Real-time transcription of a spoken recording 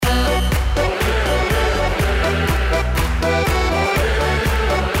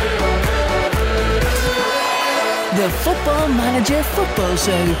Football Manager Football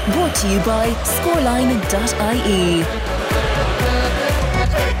Show, brought to you by scoreline.ie.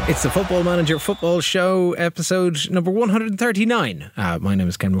 It's the Football Manager Football Show, episode number 139. My name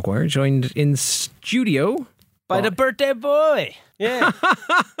is Ken McGuire, joined in studio by the birthday boy. Yeah.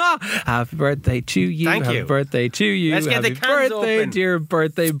 Happy birthday to you. Thank you. Happy birthday to you. Let's get Happy the cans birthday, open. dear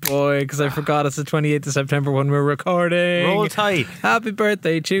birthday boy, because I forgot it's the 28th of September when we're recording. Roll Tide. Happy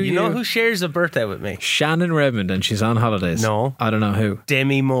birthday to you. You know who shares a birthday with me? Shannon Redmond, and she's on holidays. No. I don't know who.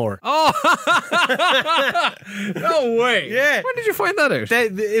 Demi Moore. Oh! No way. Yeah. When did you find that out?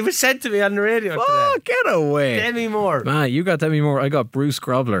 It was said to me on the radio Oh, today. get away. Demi Moore. Man, you got Demi Moore. I got Bruce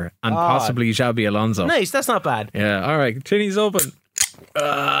Grobler and possibly Xabi Alonso. Nice, that's not bad. Yeah, all right. Tinny's open. Roll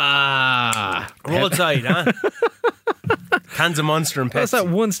Tide, huh? Cans of Monster and Pepsi. That's that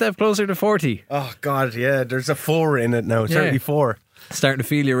one step closer to 40. Oh, God, yeah. There's a 4 in it now. 34. Starting to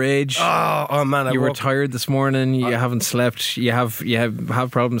feel your age. Oh man, you were tired this morning. You haven't slept. You have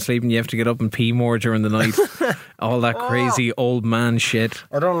problems sleeping. You have to get up and pee more during the night. All that crazy old man shit.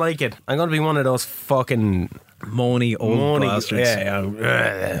 I don't like it. I'm going to be one of those fucking moany old bastards.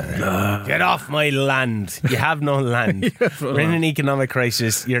 Yeah. Get off my land. You have no land. We're in an economic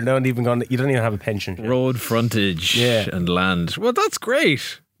crisis. You don't even have a pension. Road frontage and land. Well, that's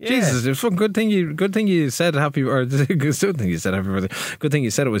great. Yeah. Jesus, it's a good thing you said happy, or good thing you said happy birthday. Good thing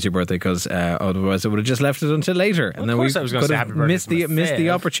you said it was your birthday, because otherwise I would have just left it until later, and then we could have missed the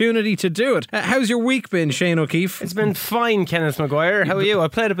opportunity to do it. How's your week been, Shane O'Keefe? It's been fine, Kenneth McGuire. How are you? I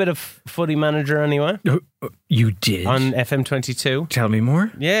played a bit of Footy Manager anyway. You did? On FM22. Tell me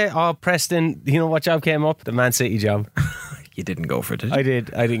more. Yeah. Preston. You know what job came up? The Man City job. You didn't go for it, did you? I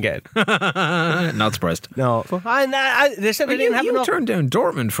did. I didn't get it. Not surprised. No. They said I didn't have enough. You turned down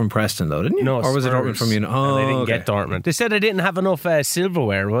Dortment from Preston, though, didn't you? No, or was it Dortment from you? Oh, they didn't get Dortment. They said I didn't have enough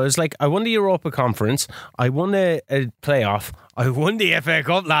silverware. Well, it was like, I won the Europa Conference, I won a playoff, I won the FA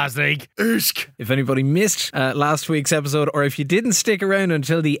Cup last week. If anybody missed last week's episode, or if you didn't stick around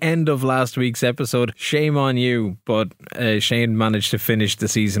until the end of last week's episode, shame on you. But Shane managed to finish the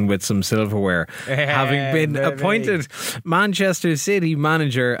season with some silverware, having been appointed Manchester City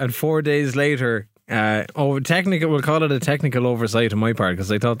manager, and 4 days later, we'll call it a technical oversight on my part,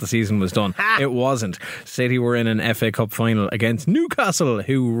 because I thought the season was done. It wasn't. City were in an FA Cup final against Newcastle,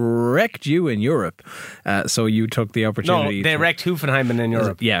 who wrecked you in Europe. So you took the opportunity. No, they wrecked Hoffenheim in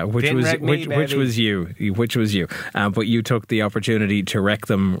Europe. Yeah, which was you. But you took the opportunity to wreck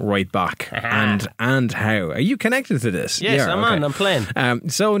them right back. And how? Are you connected to this? Yes, I'm playing.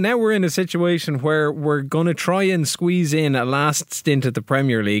 So now we're in a situation where we're going to try and squeeze in a last stint at the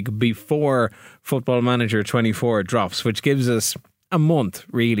Premier League before Football Manager 24 drops, which gives us a month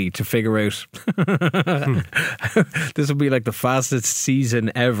really to figure out. This will be like the fastest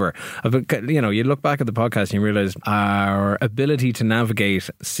season ever. You look back at the podcast and you realise our ability to navigate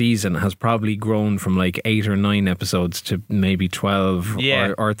season has probably grown from like 8 or 9 episodes to maybe 12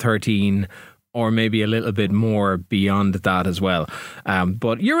 or 13, or maybe a little bit more beyond that as well.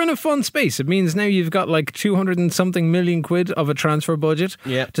 But you're in a fun space. It means now you've got like 200 and something million quid of a transfer budget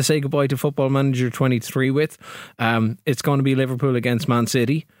to say goodbye to Football Manager 23 with. It's going to be Liverpool against Man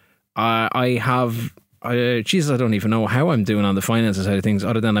City. I don't even know how I'm doing on the finances side of things,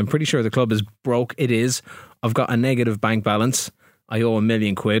 other than I'm pretty sure the club is broke. It is. I've got a negative bank balance. I owe £1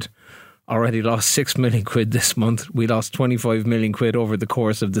 million. Already lost 6 million quid this month. We lost 25 million quid over the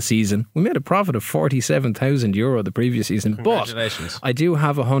course of the season. We made a profit of €47,000 the previous season. Congratulations. But I do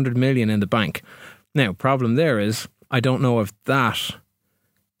have 100 million in the bank. Now, problem there is, I don't know if that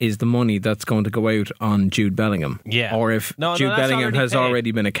is the money that's going to go out on Jude Bellingham. Yeah. Or if Jude Bellingham has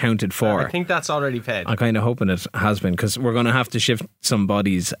already been accounted for. I think that's already paid. I'm kind of hoping it has been, because we're going to have to shift some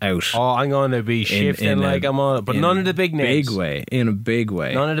bodies out. Oh, I'm going to be shifting but none of the big names. In a big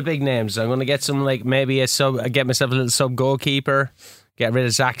way. None of the big names. I'm going to get some, like, maybe get myself a little sub goalkeeper, get rid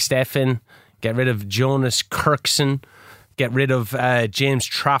of Zach Steffen, get rid of Jonas Kirkson, get rid of James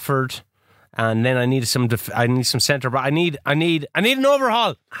Trafford. And then I need some centre back. I need an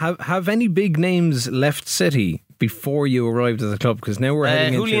overhaul. Have any big names left City before you arrived at the club? Because now we're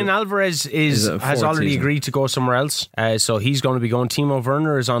heading into... Julian Alvarez has already agreed to go somewhere else. So he's going to be going. Timo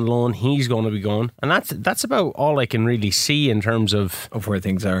Werner is on loan. He's going to be going. And that's about all I can really see in terms of where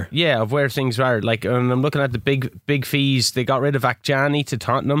things are. Yeah, of where things are. Like, and I'm looking at the big fees. They got rid of Akjani to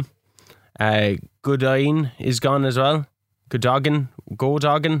Tottenham. Goodine is gone as well. Godoggin.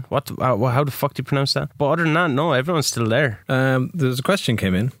 How the fuck do you pronounce that? But other than that, no, everyone's still there. There's a question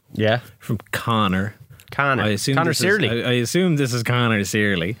came in. Yeah. From Connor. Connor. I assume Connor this is- Searley. I assume this is Connor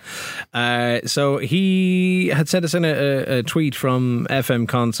Searley. So he had sent us in a tweet from FM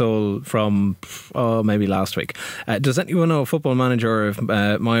Console from maybe last week. Does anyone know, Football Manager or if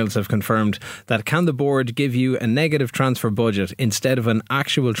Miles have confirmed that can the board give you a negative transfer budget instead of an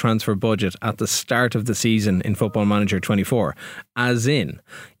actual transfer budget at the start of the season in Football Manager 24? As in,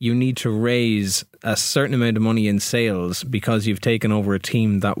 you need to raise a certain amount of money in sales because you've taken over a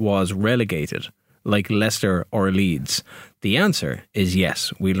team that was relegated, like Leicester or Leeds. The answer is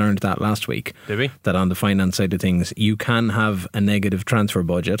yes. We learned that last week. Did we? That on the finance side of things, you can have a negative transfer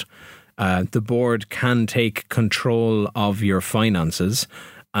budget. The board can take control of your finances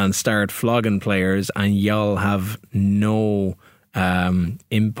and start flogging players, and y'all have no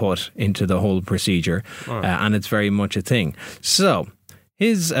input into the whole procedure. And it's very much a thing. So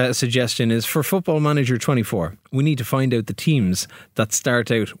his suggestion is for Football Manager 24, we need to find out the teams that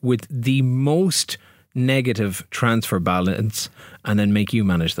start out with the most negative transfer balance and then make you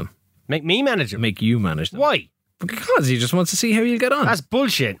manage them. Make me manage him. Make you manage them. Why? Because he just wants to see how you'll get on. That's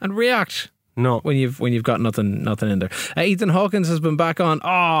bullshit. And react. No. When you've got nothing in there. Ethan Hawkins has been back on.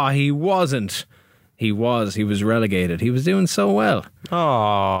 He wasn't. He was relegated. He was doing so well.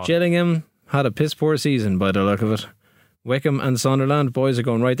 Gillingham had a piss poor season by the look of it. Wickham and Sunderland, boys are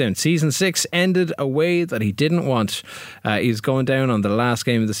going right down. Season 6 ended a way that he didn't want. He's going down on the last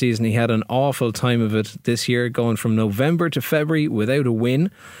game of the season. He had an awful time of it this year, going from November to February without a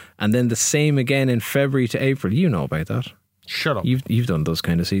win, and then the same again in February to April. You know about that. Shut up. You've done those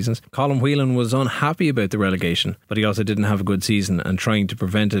kind of seasons. Colin Whelan was unhappy about the relegation, but he also didn't have a good season, and trying to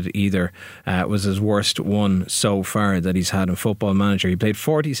prevent it either was his worst one so far that he's had in Football Manager. He played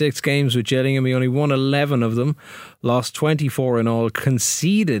 46 games with Gillingham. He only won 11 of them, lost 24 in all,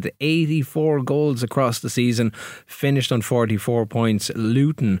 conceded 84 goals across the season, finished on 44 points.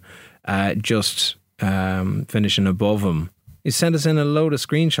 Luton just finishing above him. He sent us in a load of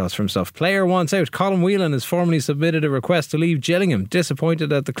screenshots from stuff. Player wants out. Colin Whelan has formally submitted a request to leave Gillingham.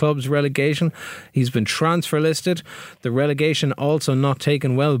 Disappointed at the club's relegation. He's been transfer listed. The relegation also not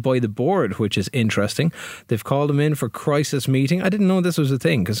taken well by the board, which is interesting. They've called him in for crisis meeting. I didn't know this was a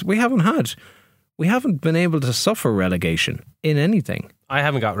thing because we haven't been able to suffer relegation in anything. I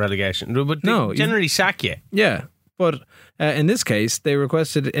haven't got relegation. But No, they generally sack you. Yeah. But in this case, they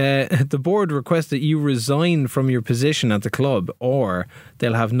requested, the board requested you resign from your position at the club, or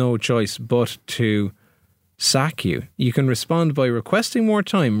they'll have no choice but to sack you. You can respond by requesting more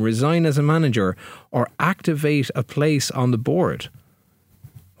time, resign as a manager, or activate a place on the board.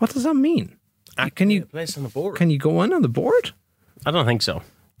 What does that mean? Activate a place on the board? Can you go on the board? I don't think so.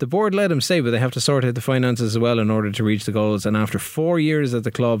 The board let him stay, but they have to sort out the finances as well in order to reach the goals. And after 4 years at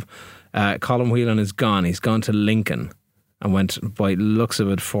the club, Colin Whelan is gone. He's gone to Lincoln and went, by looks of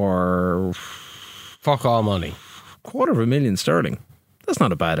it, for fuck all money. £250,000. That's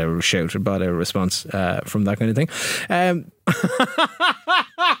not a bad shout, a bad response from that kind of thing.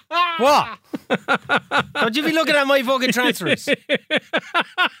 What? Don't you be looking at my fucking transfers?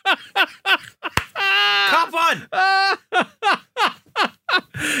 Cop on!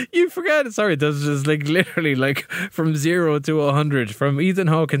 You forget. Sorry, that's just like literally like from 0 to 100, from Ethan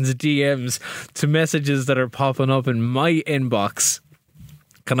Hawkins' DMs to messages that are popping up in my inbox.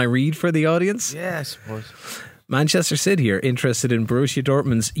 Can I read for the audience? Yeah, I suppose. Manchester City are interested in Borussia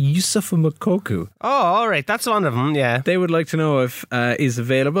Dortmund's Yusufa Moukoko. Oh, all right. That's one of them, yeah. They would like to know if is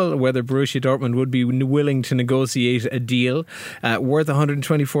available, whether Borussia Dortmund would be willing to negotiate a deal worth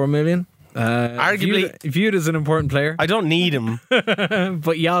 124 million. Arguably viewed as an important player. I don't need him.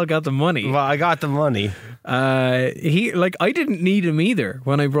 But y'all got the money. Well, I got the money. I didn't need him either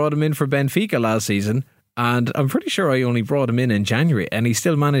when I brought him in for Benfica last season. And I'm pretty sure I only brought him in January, and he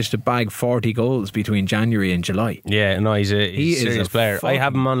still managed to bag 40 goals between January and July. Yeah, no, he's a serious player. I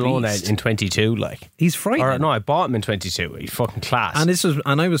have him on loan in 22. He's frightening. Or no, I bought him in 22. He's fucking class.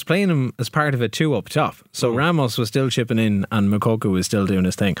 And I was playing him as part of a 2 up top. So Ramos was still chipping in, and Moukoko was still doing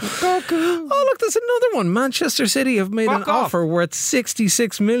his thing. Oh, look, there's another one. Manchester City have made an offer worth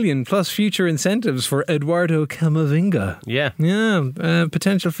 66 million plus future incentives for Eduardo Camavinga. Yeah.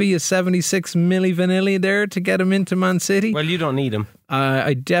 Potential fee is 76 milli vanilli there to get him into Man City. Well, you don't need him.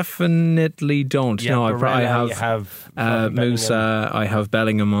 I definitely don't. Yeah, no, Barella, I have Musa. I have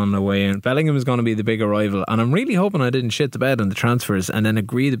Bellingham on the way in. Bellingham is going to be the big arrival, and I'm really hoping I didn't shit the bed on the transfers and then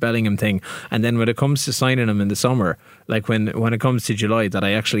agree the Bellingham thing, and then when it comes to signing him in the summer, like when it comes to July, that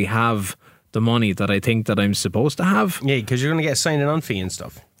I actually have the money that I think that I'm supposed to have. Yeah, because you're going to get a signing on fee and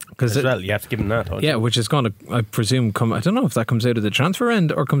stuff. As well, you have to give them that, don't you? Which is going to, I presume, come. I don't know if that comes out of the transfer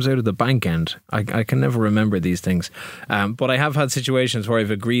end or comes out of the bank end. I can never remember these things. But I have had situations where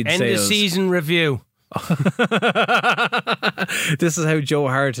I've agreed end sales. of season review. This is how Joe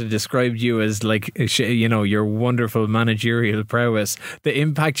Hart described you, as like, you know, your wonderful managerial prowess, the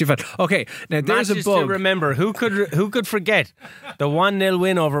impact you've had. Okay, now there's Matches a bug. to remember. Who could forget the 1-0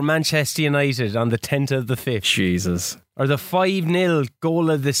 win over Manchester United on the 10th of the 5th? Jesus. Or the 5-0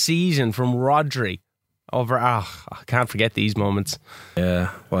 goal of the season from Rodri over. I can't forget these moments.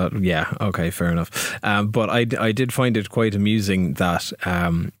 Yeah, well, yeah, okay, fair enough. But I did find it quite amusing that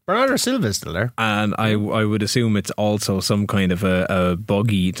Bernardo Silva's still there. and I would assume it's also some kind of a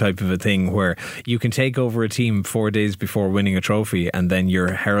buggy type of a thing where you can take over a team 4 days before winning a trophy, and then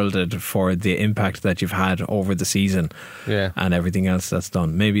you're heralded for the impact that you've had over the season, and everything else that's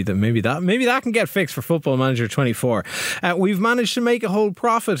done. Maybe that can get fixed for Football Manager 24. We've managed to make a whole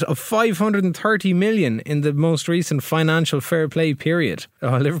profit of 530 million in the most recent financial fair play period.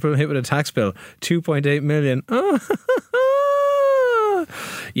 Liverpool hit with a tax bill, 2.8 million.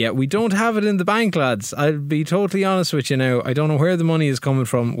 Yeah, we don't have it in the bank, lads. I'll be totally honest with you now. I don't know where the money is coming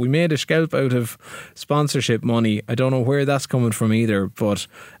from. We made a scalp out of sponsorship money. I don't know where that's coming from either, but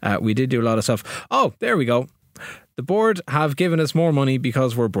we did do a lot of stuff. Oh, there we go. The board have given us more money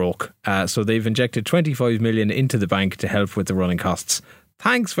because we're broke. So they've injected 25 million into the bank to help with the running costs.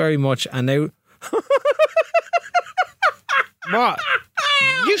 Thanks very much. And now... What?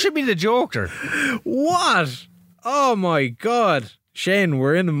 You should be the joker. What? Oh my God. Shane,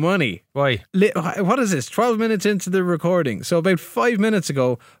 we're in the money. Why? What is this? 12 minutes into the recording. So about 5 minutes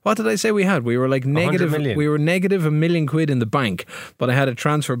ago, what did I say we had? We were like negative. We were negative £1 million in the bank, but I had a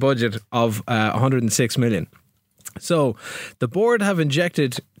transfer budget of 106 million. So the board have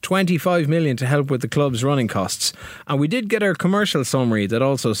injected 25 million to help with the club's running costs, and we did get our commercial summary that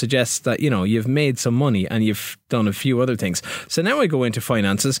also suggests that, you know, you've made some money and you've done a few other things. So now I go into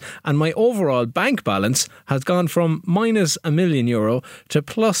finances, and my overall bank balance has gone from minus €1 million to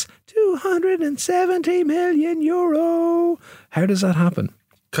plus 270 million euro. How does that happen?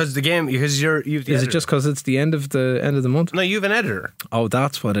 Because you've the Is editor. it just because it's the end of the month? No, you've an editor. Oh,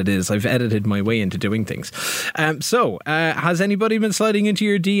 that's what it is. I've edited my way into doing things. So, has anybody been sliding into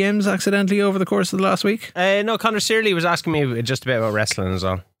your DMs accidentally over the course of the last week? No, Connor Searley was asking me just about wrestling as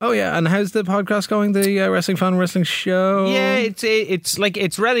well. Oh yeah, and how's the podcast going? The Wrestling Fan Wrestling Show? Yeah, it's like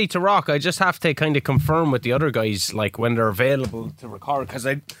it's ready to rock. I just have to kind of confirm with the other guys, like, when they're available to record, because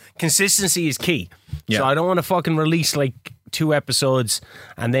consistency is key. Yeah. So I don't want to fucking release like 2 episodes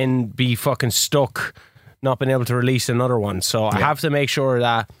and then be fucking stuck not being able to release another one. So I have to make sure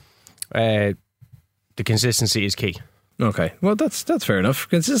that the consistency is key. Okay, well that's fair enough.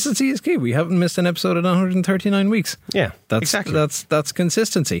 Consistency is key. We haven't missed an episode in 139 weeks. Yeah, that's exactly. That's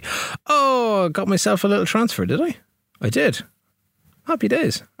consistency. Oh, got myself a little transfer, did I? I did. Happy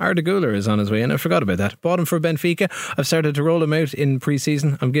days. Arda Güler is on his way in. I forgot about that. Bought him for Benfica. I've started to roll him out in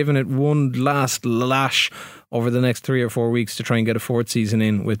pre-season. I'm giving it one last lash over the next 3 or 4 weeks to try and get a 4th season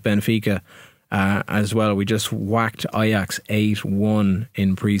in with Benfica as well. We just whacked Ajax 8-1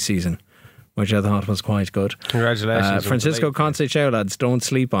 in pre-season, which I thought was quite good. Congratulations. Francisco Conceição, lads, don't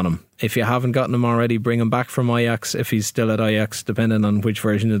sleep on him. If you haven't gotten him already, bring him back from Ajax. If he's still at Ajax, depending on which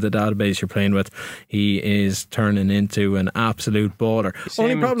version of the database you're playing with, he is turning into an absolute baller.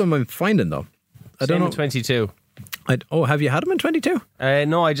 Only problem I'm finding, though, I don't know. 22. Have you had him in 22?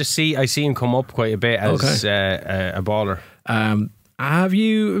 No, I see him come up quite a bit as a baller. Have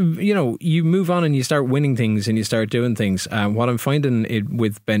you move on and you start winning things and you start doing things. What I'm finding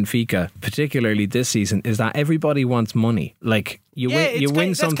with Benfica, particularly this season, is that everybody wants money. Like you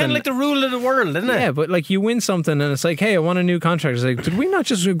win something. That's kind of like the rule of the world, isn't it? Yeah, but like you win something and it's like, hey, I want a new contract. It's like, did we not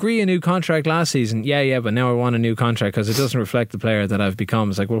just agree a new contract last season? Yeah, but now I want a new contract because it doesn't reflect the player that I've become.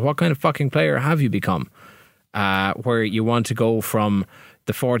 It's like, well, what kind of fucking player have you become? Where you want to go from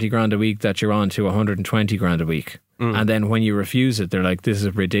the 40 grand a week that you're on to 120 grand a week. And then when you refuse it, they're like, this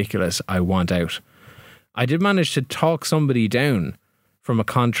is ridiculous. I want out. I did manage to talk somebody down from a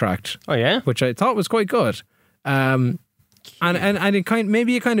contract. Oh, yeah? Which I thought was quite good. And it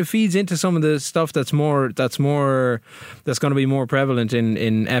kind of feeds into some of the stuff that's going to be more prevalent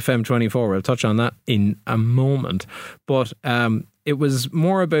in FM24. I'll touch on that in a moment. But it was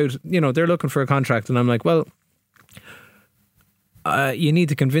more about, they're looking for a contract, and I'm like, well, you need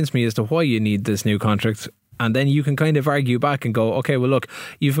to convince me as to why you need this new contract. And then you can kind of argue back and go, okay, well, look,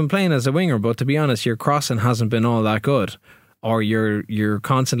 you've been playing as a winger, but to be honest, your crossing hasn't been all that good. Or you're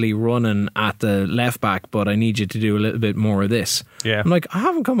constantly running at the left back, but I need you to do a little bit more of this. Yeah. I'm like, I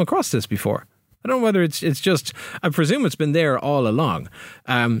haven't come across this before. I don't know whether it's just, I presume it's been there all along.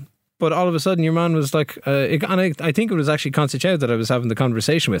 But all of a sudden your man was like, and I think it was actually Conceição that I was having the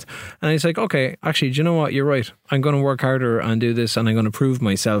conversation with. And he's like, okay, actually, do you know what? You're right. I'm going to work harder and do this, and I'm going to prove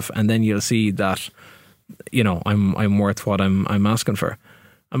myself. And then you'll see that I'm worth what I'm asking for.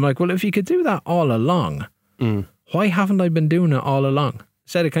 I'm like, well, if you could do that all along, why haven't I been doing it all along?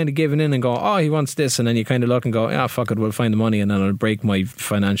 Instead of kind of giving in and go, oh, he wants this, and then you kind of look and go, yeah, fuck it, we'll find the money, and then I'll break my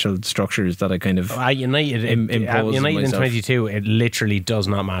financial structures that I kind of United in 22, it literally does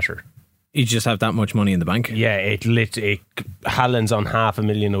not matter. You just have that much money in the bank. Yeah, Haaland's on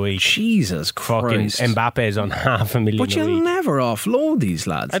 $500,000 a week. Jesus Christ. Fucking Mbappe's on $500,000 a week. But you'll never offload these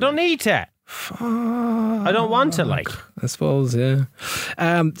lads. I don't need to. I don't want to, I suppose, yeah.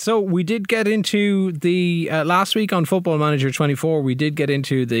 So we did get into the last week on Football Manager 24. We did get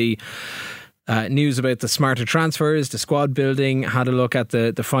into the news about the smarter transfers, the squad building. Had a look at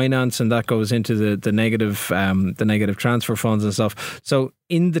the finance, and that goes into the negative transfer funds and stuff. So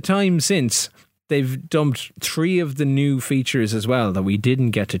in the time since, they've dumped 3 of the new features as well that we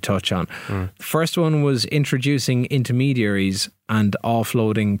didn't get to touch on. The first one was introducing intermediaries and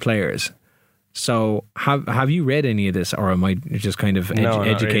offloading players. So have you read any of this, or am I just kind of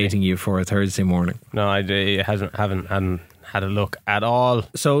educating really you for a Thursday morning? No, I haven't had a look at all.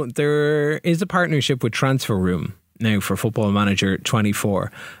 So there is a partnership with Transfer Room now for Football Manager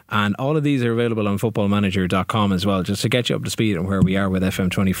 24, and all of these are available on footballmanager.com as well, just to get you up to speed on where we are with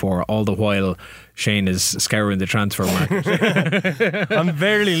FM24, all the while Shane is scouring the transfer market. I'm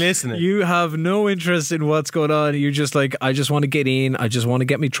barely listening. You have no interest in what's going on. You're just like, I just want to get in, I just want to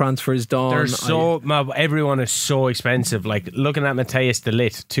get me transfers done. Everyone is so expensive. Like looking at Matthias de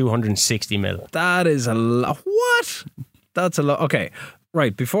Ligt, 260 mil. That is a lot. What? That's a lot. Okay,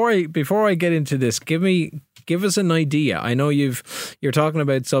 right. Before I get into this, give us an idea. I know you're talking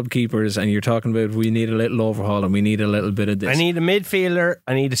about subkeepers, and you're talking about we need a little overhaul and we need a little bit of this. I need a midfielder.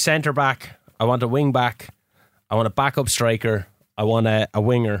 I need a centre back. I want a wing back. I want a backup striker. I want a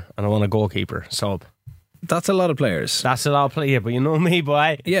winger, and I want a goalkeeper. Sub. That's a lot of players. That's a lot of players, but you know me,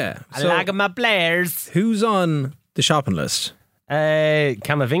 boy. Yeah. I like my players. Who's on the shopping list?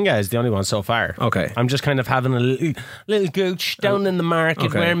 Camavinga is the only one so far. Okay. I'm just kind of having a little gooch down in the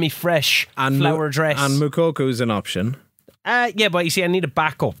market, wearing me fresh flower dress. And Mukoku's an option. Yeah, but you see, I need a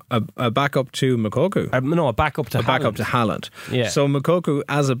backup. A backup to Mukoku? No, a backup to Haaland. Backup to Haaland. Yeah. So Mukoku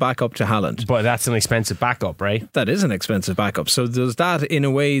as a backup to Haaland. But that's an expensive backup, right? That is an expensive backup. So does that in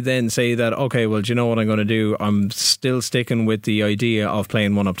a way then say that, okay, well, do you know what I'm going to do? I'm still sticking with the idea of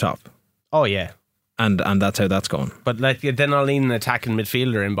playing one up top. Oh, yeah. And that's how that's going. But then I'll need an attacking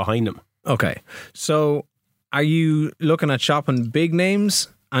midfielder in behind him. Okay. So are you looking at shopping big names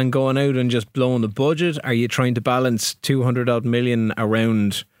and going out and just blowing the budget? Are you trying to balance 200 odd million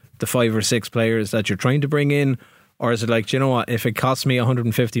around the 5 or 6 players that you're trying to bring in? Or is it like, do you know what, if it costs me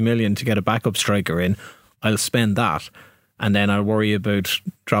 150 million to get a backup striker in, I'll spend that, and then I'll worry about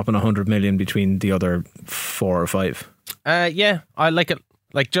dropping 100 million between the other 4 or 5? Yeah, I like it.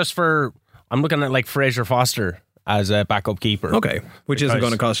 Like just for... I'm looking at like Fraser Foster as a backup keeper. Okay, which isn't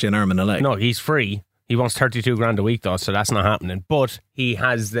going to cost you an arm and a leg. No, he's free. He wants 32 grand a week though, so that's not happening. But he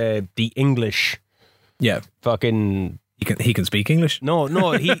has the English. Yeah, fucking. He can speak English. No,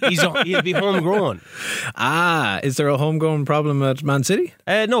 he'll be homegrown. Is there a homegrown problem at Man City?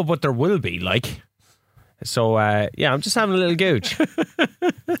 No, but there will be. Like. So, yeah, I'm just having a little gooch.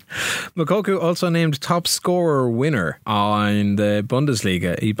 Mukoku also named top scorer winner on the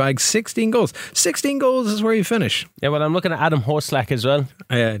Bundesliga. He bagged 16 goals. 16 goals is where you finish. Yeah, well, I'm looking at Adam Hoslak as well.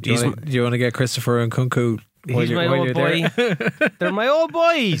 Do you want to get Christopher and Nkunku? He's my old boy. They're my old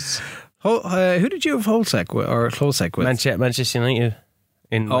boys. Who did you have Holsek with, or Klosek with? Manchester United.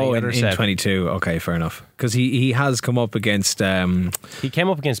 In 22. Okay, fair enough. Because he has come up against. He came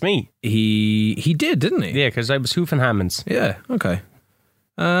up against me. He did, didn't he? Yeah, because I was Hoofenhammons. Yeah. Okay.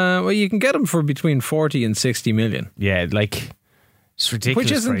 Well, you can get him for between 40 and 60 million. Yeah, like it's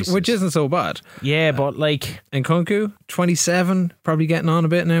ridiculous. Which isn't so bad. Yeah, but like Nkunku, 27, probably getting on a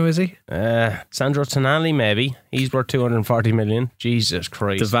bit now, is he? Sandro Tonali, maybe he's worth 240 million. Jesus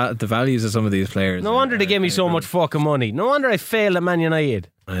Christ! The values of some of these players. No wonder they gave me so much fucking money. No wonder I failed at Man United.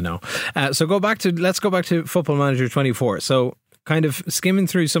 I know. So let's go back to Football Manager 24. So, kind of skimming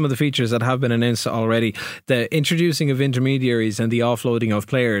through some of the features that have been announced already, the introducing of intermediaries and the offloading of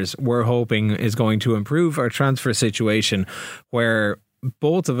players, we're hoping is going to improve our transfer situation, where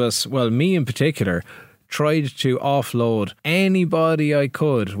both of us, well, me in particular, tried to offload anybody I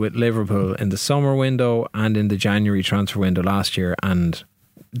could with Liverpool in the summer window and in the January transfer window last year, and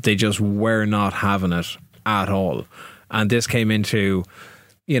they just were not having it at all. And this came into,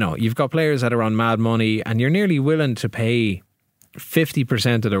 you've got players that are on mad money and you're nearly willing to pay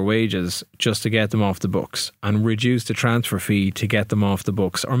 50% of their wages just to get them off the books, and reduce the transfer fee to get them off the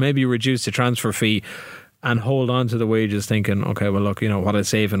books, or maybe reduce the transfer fee and hold on to the wages thinking, okay, well, look, what I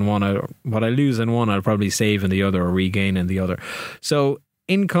save in one, what I lose in one, I'll probably save in the other or regain in the other. So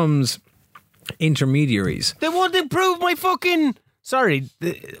in comes intermediaries. They won't improve my fucking... Sorry,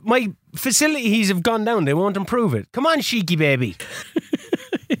 my facilities have gone down. They won't improve it. Come on, Sheiky baby.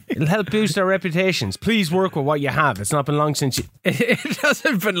 It'll help boost our reputations. Please work with what you have. It's not been long since you... It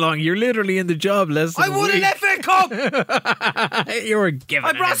hasn't been long. You're literally in the job less than I won an FA Cup! You were given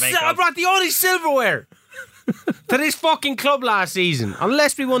I brought the only silverware to this fucking club last season.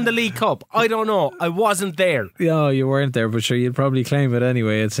 Unless we won the League Cup. I don't know. I wasn't there. No, you weren't there, but sure, you'd probably claim it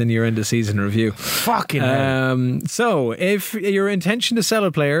anyway. It's in your end of season review. Fucking hell. So, if your intention to sell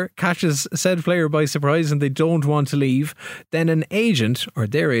a player catches said player by surprise and they don't want to leave, then an agent or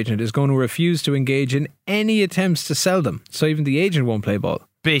their agent is going to refuse to engage in any attempts to sell them. So even the agent won't play ball.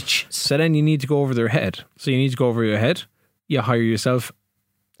 Bitch. So then you need to go over their head. So you need to go over your head. You hire yourself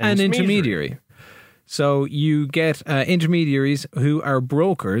an intermediary. So you get intermediaries who are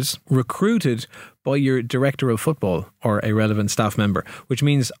brokers recruited by your director of football or a relevant staff member, which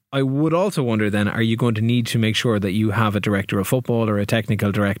means I would also wonder then, are you going to need to make sure that you have a director of football or a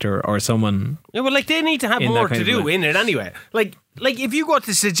technical director or someone? Yeah, well, they need to have more to do in it anyway. Like if you go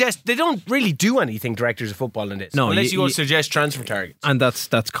to suggest, they don't really do anything, directors of football in this. No, unless you go to suggest transfer targets. And that's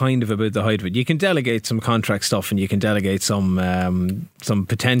kind of about the height of it. You can delegate some contract stuff and you can delegate some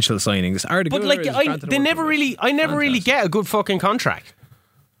potential signings. But I never really get a good fucking contract.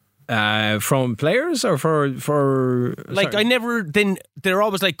 From players or for like they're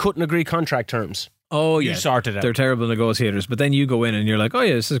always like cut and agree contract terms. Oh yeah, you sort it out. They're terrible negotiators. But then you go in and you're like, oh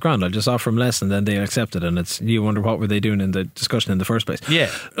yeah, this is grand, I'll just offer them less, and then they accept it, and you wonder what were they doing in the discussion in the first place. Yeah.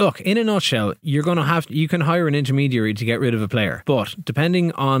 Look, in a nutshell, you can hire an intermediary to get rid of a player, but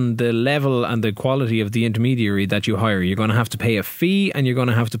depending on the level and the quality of the intermediary that you hire, you're going to have to pay a fee and you're going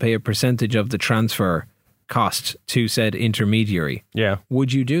to have to pay a percentage of the transfer cost to said intermediary. Yeah.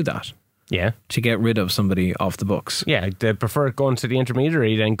 Would you do that? Yeah. To get rid of somebody off the books? Yeah, they prefer going to the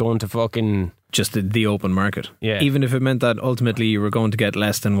intermediary than going to fucking... Just the open market. Yeah. Even if it meant that ultimately you were going to get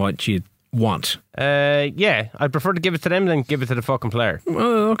less than what you want. Yeah, I'd prefer to give it to them than give it to the fucking player.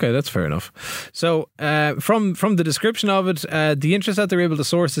 Well, okay, that's fair enough. So, from the description of it, the interest that they're able to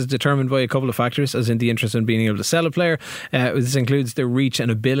source is determined by a couple of factors, as in the interest in being able to sell a player. This includes their reach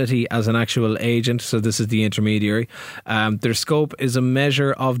and ability as an actual agent, so this is the intermediary. Their scope is a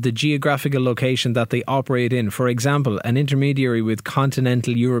measure of the geographical location that they operate in. For example, an intermediary with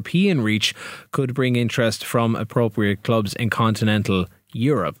continental European reach could bring interest from appropriate clubs in continental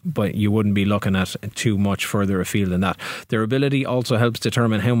Europe, but you wouldn't be looking at too much further afield than that. Their ability also helps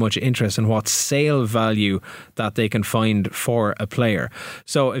determine how much interest and what sale value that they can find for a player.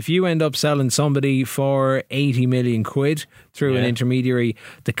 So if you end up selling somebody for 80 million quid through an intermediary,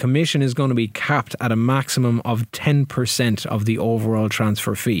 the commission is going to be capped at a maximum of 10% of the overall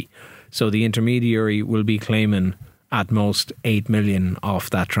transfer fee. So the intermediary will be claiming at most 8 million off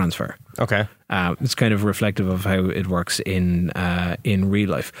that transfer. Okay. It's kind of reflective of how it works in real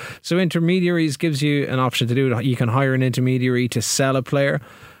life. So intermediaries gives you an option to do it. You can hire an intermediary to sell a player,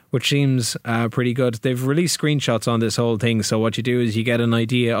 which seems pretty good. They've released screenshots on this whole thing. So what you do is you get an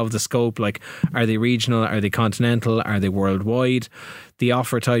idea of the scope, like are they regional, are they continental, are they worldwide? The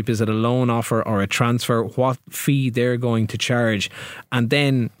offer type, is it a loan offer or a transfer? What fee they're going to charge? And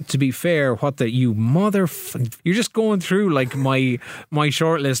then, to be fair, you're just going through like my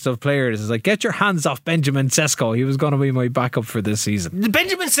short list of players. It's like, get your hands off Benjamin Sesko. He was going to be my backup for this season.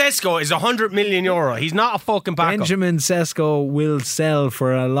 Benjamin Sesko is €100 million. He's not a fucking backup. Benjamin Sesko will sell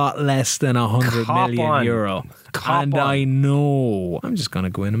for a lot less than €100 million. I know. I'm just going to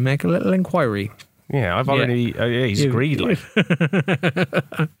go in and make a little inquiry. Yeah, I've already... he's agreed. Like.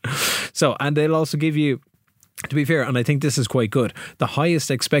 So, and they'll also give you, to be fair, and I think this is quite good, the highest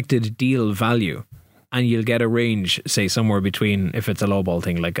expected deal value. And you'll get a range, say somewhere between, if it's a lowball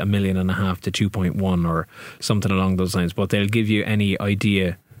thing, like $1.5 million to 2.1 or something along those lines. But they'll give you any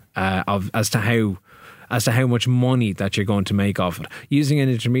idea as to how much money that you're going to make off it. Using an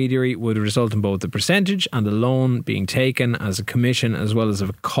intermediary would result in both the percentage and the loan being taken as a commission, as well as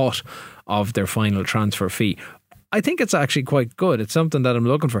a cut of their final transfer fee. I think it's actually quite good. It's something that I'm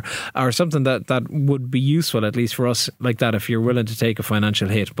looking for, or something that would be useful, at least for us, like that, if you're willing to take a financial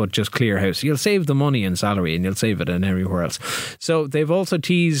hit but just clear house. You'll save the money in salary and you'll save it in everywhere else. So they've also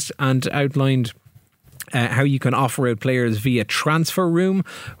teased and outlined how you can offer out players via Transfer Room,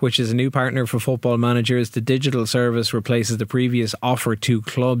 which is a new partner for football managers. The digital service replaces the previous offer to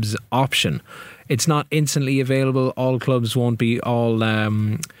clubs option. It's not instantly available. All clubs won't be all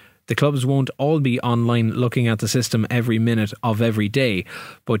The clubs won't all be online looking at the system every minute of every day,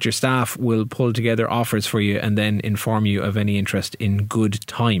 but your staff will pull together offers for you and then inform you of any interest in good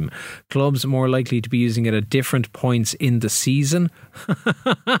time. Clubs more likely to be using it at different points in the season.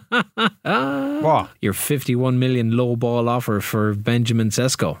 What? Your 51 million low ball offer for Benjamin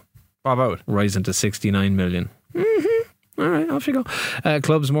Sesko. What about? Rising to 69 million. All right, off you go.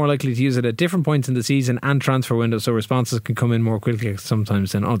 Clubs more likely to use it at different points in the season and transfer window, so responses can come in more quickly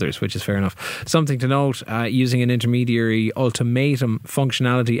sometimes than others, which is fair enough. Something to note, using an intermediary ultimatum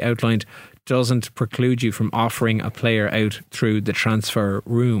functionality outlined doesn't preclude you from offering a player out through the transfer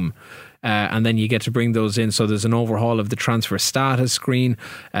room. And then you get to bring those in. So there's an overhaul of the transfer status screen.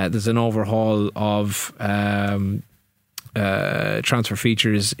 There's an overhaul of transfer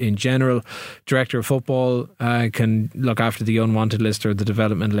features in general. Director of football can look after the unwanted list or the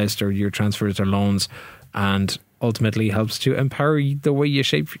development list or your transfers or loans, and ultimately helps to empower the way you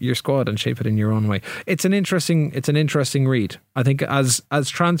shape your squad and shape it in your own way. It's an interesting read. I think as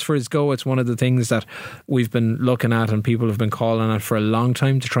transfers go, it's one of the things that we've been looking at and people have been calling at for a long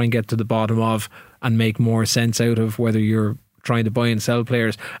time to try and get to the bottom of and make more sense out of, whether you're trying to buy and sell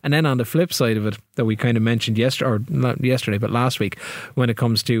players. And then on the flip side of it, that we kind of mentioned yesterday, or not yesterday but last week, when it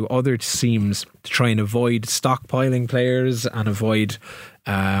comes to other teams to try and avoid stockpiling players and avoid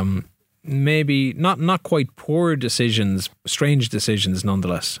maybe not quite poor decisions, strange decisions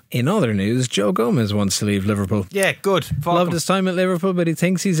nonetheless. In other news, Joe Gomez wants to leave Liverpool. Yeah, good. Loved his time at Liverpool, but he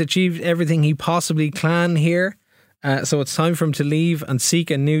thinks he's achieved everything he possibly can here, so it's time for him to leave and seek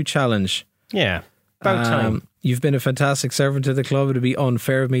a new challenge. Yeah, about time. You've been a fantastic servant to the club. It'd be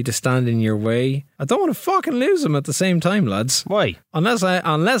unfair of me to stand in your way. I don't want to fucking lose him at the same time, lads. Why? Unless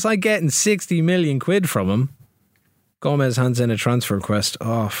I getting 60 million quid from him. Gomez hands in a transfer request.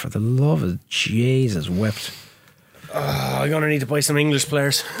 Oh, for the love of Jesus, whipped. Oh, I'm going to need to buy some English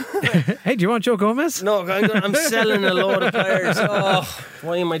players. Hey, do you want Joe Gomez? No, I'm selling a load of players. Oh,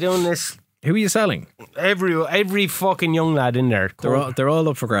 why am I doing this? Who are you selling? Every fucking young lad in there. They're all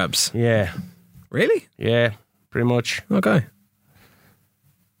up for grabs. Yeah. Really? Yeah, pretty much. Okay.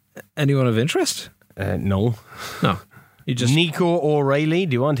 Anyone of interest? No. No. You just Nico O'Reilly,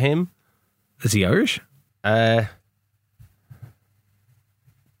 do you want him? Is he Irish? No, Is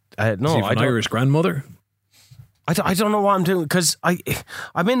he I an don't. Irish grandmother? I don't know what I'm doing, because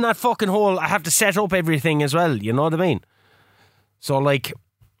I'm in that fucking hole. I have to set up everything as well, you know what I mean? So like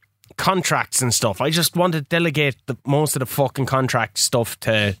contracts and stuff, I just want to delegate most of the fucking contract stuff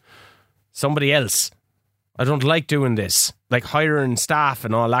to somebody else. I don't like doing this, like hiring staff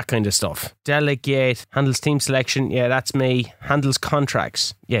and all that kind of stuff. Delegate, handles team selection, yeah, that's me. Handles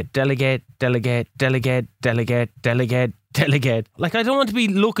contracts, yeah, delegate. Like, I don't want to be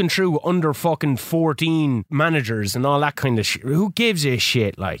looking through under fucking 14 managers and all that kind of shit. Who gives a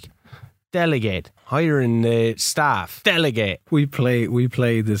shit? Like, delegate. Hiring the staff, delegate. We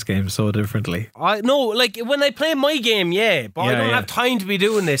play this game so differently. I know, like when I play my game, yeah, but I don't have time to be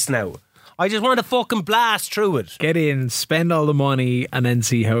doing this now. I just want to fucking blast through it. Get in, spend all the money, and then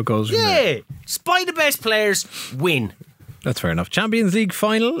see how it goes from there. Yeah, buy the best players, win. That's fair enough. Champions League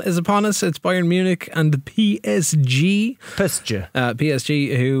final is upon us. It's Bayern Munich and the PSG.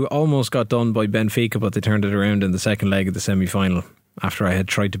 PSG, who almost got done by Benfica, but they turned it around in the second leg of the semi-final after I had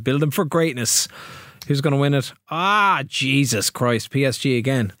tried to build them for greatness. Who's going to win it? Jesus Christ, PSG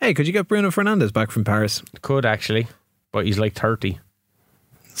again. Hey, could you get Bruno Fernandes back from Paris? Could actually, but he's like 30.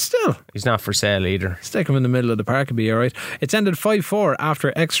 Still, he's not for sale either. Stick him in the middle of the park and be alright. It's ended 5-4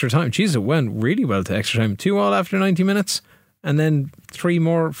 after extra time. Jesus, it went really well to extra time. 2-2 after 90 minutes, and then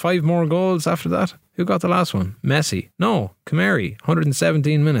 5 more goals after that. Who got the last one? Messi. No, Kamari.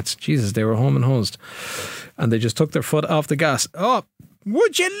 117 minutes. Jesus, they were home and hosed, and they just took their foot off the gas. Oh,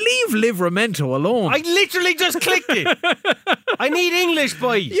 would you leave Livramento alone? I literally just clicked it. I need English,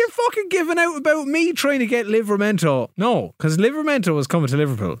 boys. You're fucking giving out about me trying to get Livramento. No, because Livramento was coming to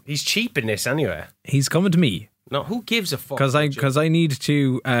Liverpool. He's cheap in this anyway. He's coming to me. No, who gives a fuck? Because I need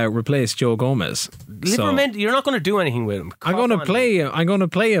to replace Joe Gomez. Livramento, you're not going to do anything with him. I'm going to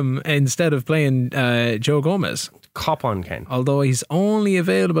play him instead of playing Joe Gomez. Cop on, Ken. Although he's only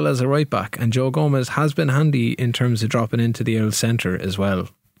available as a right back, and Joe Gomez has been handy in terms of dropping into the old centre as well,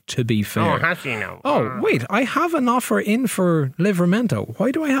 to be fair. Oh, has he now? Oh, wait, I have an offer in for Livramento.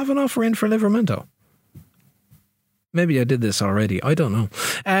 Why do I have an offer in for Livramento? Maybe I did this already. I don't know.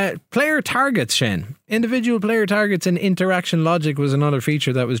 Player targets, Shane. Individual player targets and interaction logic was another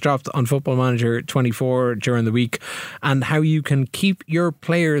feature that was dropped on Football Manager 24 during the week, and how you can keep your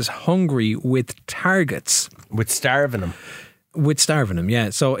players hungry with targets. With starving them. With starving them, yeah.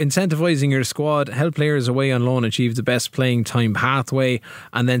 So incentivising your squad, help players away on loan achieve the best playing time pathway,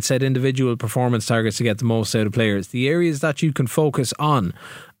 and then set individual performance targets to get the most out of players. The areas that you can focus on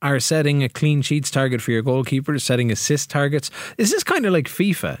are setting a clean sheets target for your goalkeepers, setting assist targets. Is this kind of like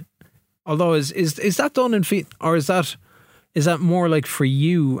FIFA? Although is that done in FIFA, or is that more like for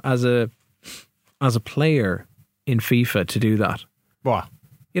you as a player in FIFA to do that? What?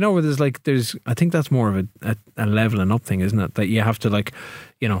 You know, where there's I think that's more of a leveling up thing, isn't it? That you have to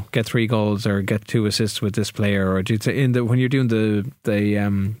get 3 goals or get 2 assists with this player, or when you're doing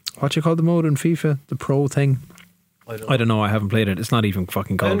the what you call the mode in FIFA, the pro thing. I don't know. I haven't played it. It's not even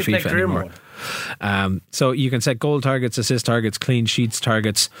fucking called FIFA anymore. So you can set goal targets, assist targets, clean sheets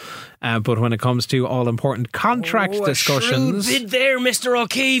targets, but when it comes to all important contract discussions, shrewd bid there, Mr.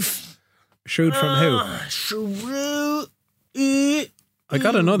 O'Keefe. Shrewd from who? Shrewd. I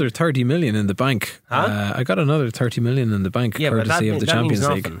got another 30 million in the bank. Huh? I got another 30 million in the bank, courtesy of the Champions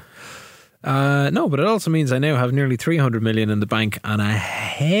League. No, but it also means I now have nearly 300 million in the bank and a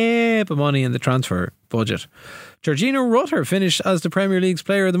heap of money in the transfer budget. Georgina Rutter finished as the Premier League's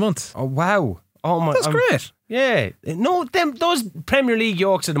Player of the Month. Oh, wow. Oh my! That's great. Yeah. No, those Premier League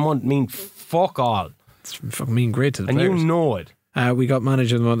Yokes of the Month mean fuck all. It's fucking mean great to the players. And you know it. We got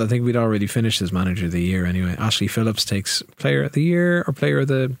Manager of the Month. I think we'd already finished as Manager of the Year anyway. Ashley Phillips takes Player of the Year or Player of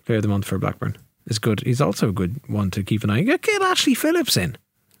the Month for Blackburn. It's good. He's also a good one to keep an eye on. Get Ashley Phillips in.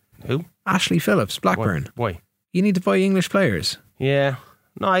 Who? Ashley Phillips, Blackburn. Why? You need to buy English players. Yeah.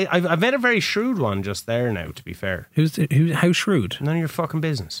 No, I've made a very shrewd one just there now, to be fair. How shrewd? None of your fucking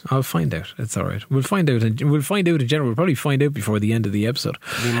business. I'll find out. It's all right. We'll find out in general. We'll probably find out before the end of the episode.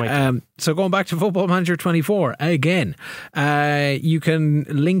 So going back to Football Manager 24 again, you can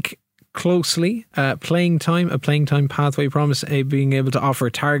link closely playing time pathway promise, being able to offer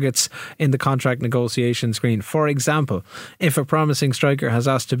targets in the contract negotiation screen. For example, if a promising striker has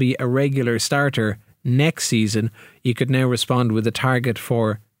asked to be a regular starter next season, you could now respond with a target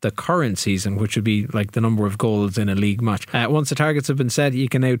for the current season, which would be like the number of goals in a league match. Once the targets have been set, you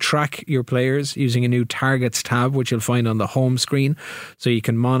can now track your players using a new targets tab, which you'll find on the home screen, so you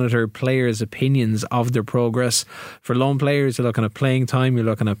can monitor players' opinions of their progress. For loan players, you're looking at playing time, you're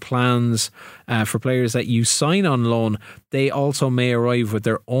looking at plans. For players that you sign on loan, they also may arrive with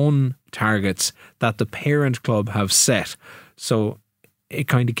their own targets that the parent club have set. So it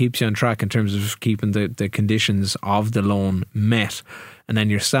kind of keeps you on track in terms of keeping the conditions of the loan met. And then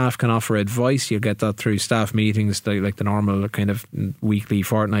your staff can offer advice. You'll get that through staff meetings, like the normal kind of weekly,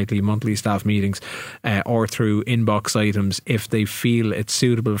 fortnightly, monthly staff meetings, or through inbox items if they feel it's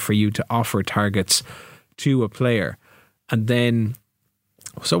suitable for you to offer targets to a player. And then,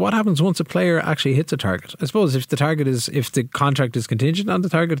 so what happens once a player actually hits a target? I suppose if the contract is contingent on the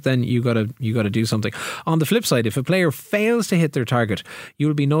target, then you gotta do something. On the flip side, if a player fails to hit their target, you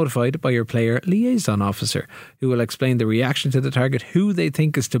will be notified by your player liaison officer, who will explain the reaction to the target, who they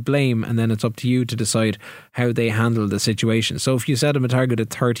think is to blame, and then it's up to you to decide how they handle the situation. So if you set them a target of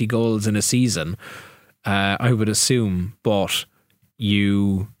 30 goals in a season, I would assume, but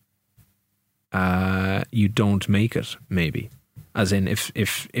you don't make it, maybe. As in,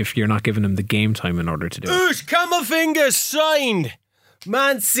 if you're not giving him the game time in order to do it. Oosh, Camavinga signed.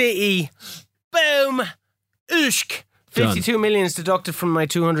 Man City. Boom. Oosh. 52 million is deducted from my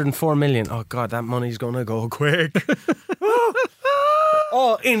 204 million. Oh God, that money's gonna go quick.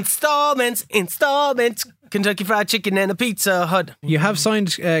 Oh, installments. Kentucky Fried Chicken and a Pizza Hut. You have signed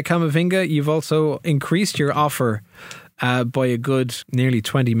Camavinga. You've also increased your offer by a good nearly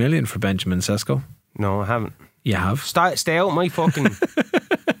 20 million for Benjamin Sesko. No, I haven't. You have. Stay out my fucking...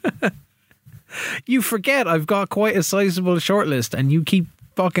 You forget I've got quite a sizable shortlist, and you keep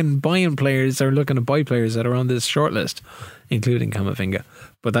fucking buying players or looking to buy players that are on this shortlist, including Camavinga.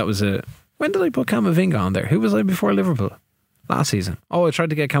 But that was when did I put Camavinga on there? Who was I before Liverpool? Last season. Oh, I tried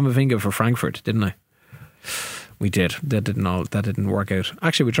to get Camavinga for Frankfurt, didn't I? We did. That didn't work out.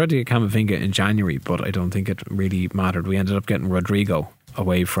 Actually, we tried to get Camavinga in January, but I don't think it really mattered. We ended up getting Rodrigo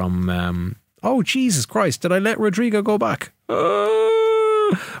away from... Oh, Jesus Christ, did I let Rodrigo go back?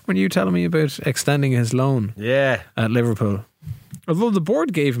 When you telling me about extending his loan at Liverpool. Although the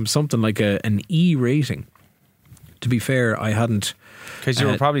board gave him something like an E rating. To be fair, I hadn't... Because you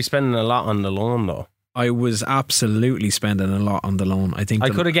were probably spending a lot on the loan, though. I was absolutely spending a lot on the loan. I think I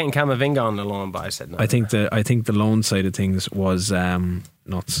could have gotten Camavinga on the loan, but I said no. I think the loan side of things was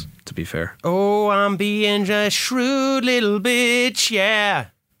nuts, to be fair. Oh, I'm being a shrewd little bitch, yeah.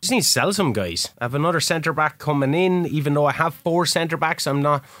 Just need to sell some guys. I have another centre back coming in. Even though I have 4 centre backs, I'm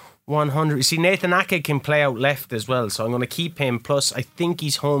not 100. You see, Nathan Ake can play out left as well, so I'm going to keep him. Plus, I think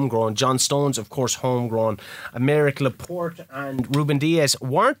he's homegrown. John Stones, of course, homegrown. Americ Laporte and Ruben Diaz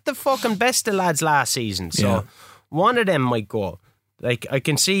weren't the fucking best of lads last season, so one of them might go. Like, I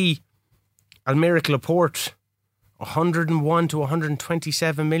can see Americ Laporte 101 to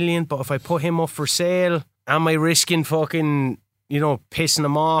 127 million, but if I put him up for sale, am I risking fucking, pissing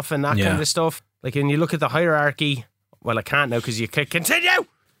him off and that kind of stuff? Like, when you look at the hierarchy, well, I can't now because you click continue.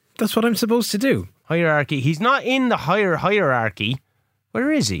 That's what I'm supposed to do. Hierarchy. He's not in the hierarchy.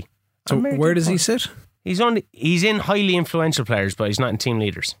 Where is he? So where does he sit? He's in highly influential players, but he's not in team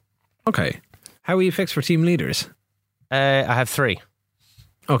leaders. Okay. How are you fixed for team leaders? I have 3.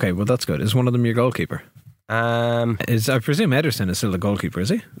 Okay, well that's good. Is one of them your goalkeeper? I presume Ederson is still the goalkeeper, is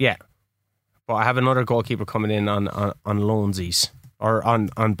he? Yeah. But I have another goalkeeper coming in on loansies or on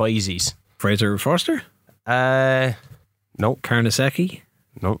buysies. Fraser Forster? No. Karnaseki?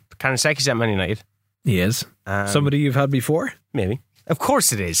 No. Karnaseki's at Man United. He is. Somebody you've had before? Maybe. Of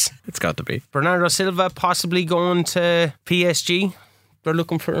course it is. It's got to be. Bernardo Silva possibly going to PSG. They're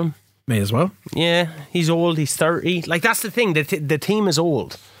looking for him. May as well. Yeah, he's old. He's 30. Like, that's the thing. The team is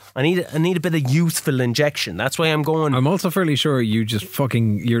old. I need a bit of youthful injection. That's why I'm going. I'm also fairly sure you just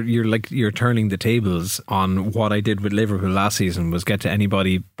you're turning the tables on what I did with Liverpool last season was get to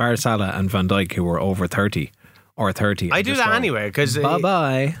anybody bar Salah and Van Dijk who were over 30 or 30. I do that anyway because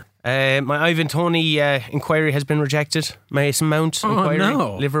bye. My Ivan Toney inquiry has been rejected. Mason Mount inquiry.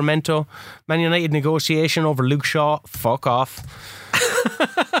 No. Livermento. Man United negotiation over Luke Shaw. Fuck off.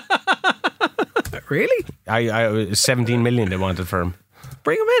 Really? I 17 million they wanted for him.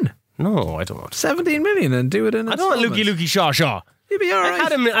 Bring him in. No, I don't want 17 million and do it in. I don't want Lukey Shaw. You'll be alright.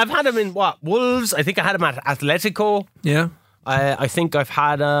 I've had him in what? Wolves. I think I had him at Atletico. Yeah. I think I've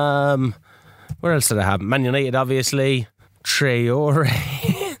had where else did I have him? Man United, obviously. Traore.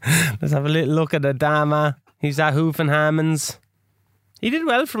 Let's have a little look at Adama. He's at Hoofenhamens. He did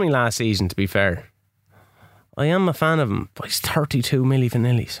well for me last season, to be fair. I am a fan of him, but he's 32 milli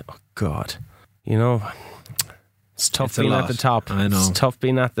vanillis. Oh God. It's tough being at the top. I know. It's tough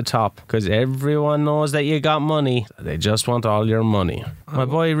being at the top because everyone knows that you got money. They just want all your money. My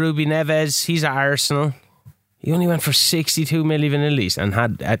boy Ruby Neves, he's at Arsenal. He only went for 62 milli vanillis and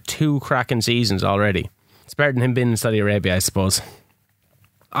had 2 cracking seasons already. It's better than him being in Saudi Arabia, I suppose.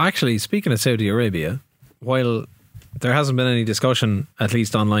 Actually, speaking of Saudi Arabia, while there hasn't been any discussion, at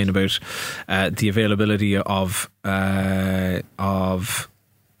least online, about the availability of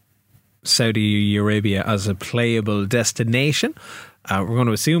Saudi Arabia as a playable destination, we're going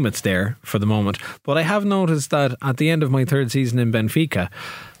to assume it's there for the moment. But I have noticed that at the end of my 3rd season in Benfica,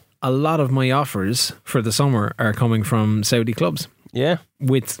 a lot of my offers for the summer are coming from Saudi clubs. Yeah.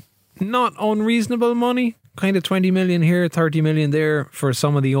 With not unreasonable money, kind of 20 million here, 30 million there for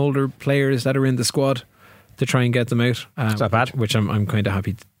some of the older players that are in the squad to try and get them out. It's not bad. Which I'm kind of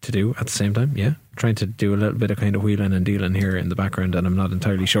happy to do at the same time, yeah. Trying to do a little bit of kind of wheeling and dealing here in the background, and I'm not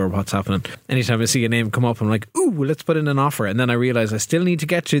entirely sure what's happening. Anytime I see a name come up, I'm like, ooh, let's put in an offer. And then I realise I still need to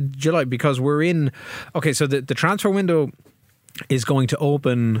get to July because we're in... Okay, so the transfer window is going to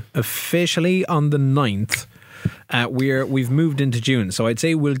open officially on the 9th. We've moved into June, so I'd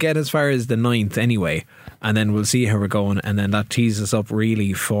say we'll get as far as the 9th anyway, and then we'll see how we're going, and then that tees us up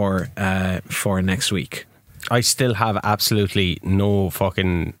really for next week. I still have absolutely no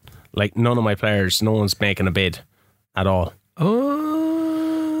fucking... Like, none of my players, no one's making a bid at all.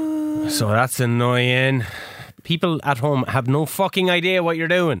 Oh. So that's annoying. People at home have no fucking idea what you're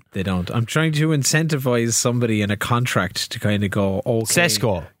doing. They don't. I'm trying to incentivize somebody in a contract to kind of go, okay.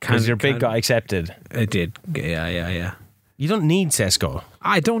 Sesko, because your bid got accepted. It did. Yeah. You don't need Sesko.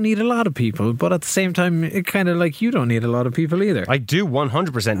 I don't need a lot of people, but at the same time, it kind of like you don't need a lot of people either. I do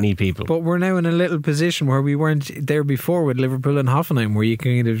 100% need people. But we're now in a little position where we weren't there before with Liverpool and Hoffenheim, where you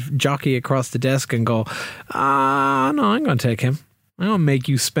can kind of jockey across the desk and go, no, I'm going to take him. I'm going to make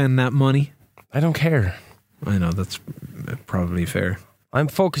you spend that money. I don't care. I know, that's probably fair. I'm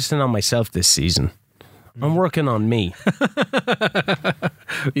focusing on myself this season. I'm working on me.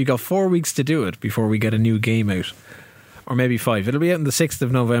 You got 4 weeks to do it before we get a new game out. Or maybe 5. It'll be out on the 6th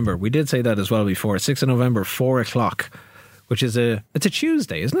of November. We did say that as well before. 6th of November, 4 o'clock, which is it's a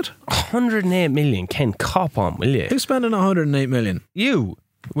Tuesday, isn't it? 108 million. Ken, cop on, will you? Who's spending 108 million? You,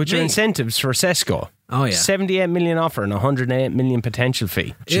 with your incentives for Sesko. Oh, yeah. 78 million offer and 108 million potential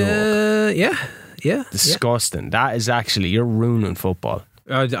fee. Yeah. Disgusting. That is actually, you're ruining football.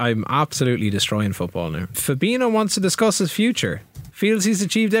 I'm absolutely destroying football now. Fabinho wants to discuss his future. Feels he's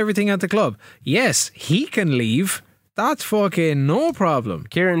achieved everything at the club. Yes, he can leave. That's fucking no problem.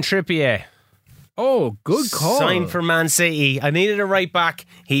 Kieran Trippier. Oh, good call. Signed for Man City. I needed a right back.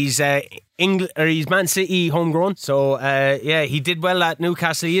 He's he's Man City homegrown. So he did well at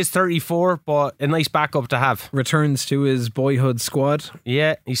Newcastle. He is 34, but a nice backup to have. Returns to his boyhood squad.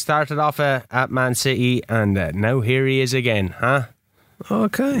 Yeah, he started off at Man City, and now here he is again, huh?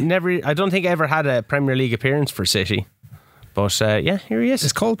 Okay. I don't think I ever had a Premier League appearance for City. But here he is.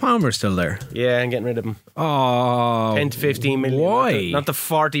 Is Cole Palmer still there? Yeah, I'm getting rid of him. Oh, 10 to 15 million. Why? Not the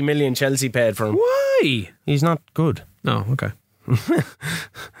 40 million Chelsea paid for him. Why? He's not good. No, okay.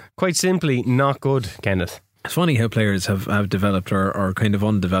 Quite simply, not good, Kenneth. It's funny how players have developed or kind of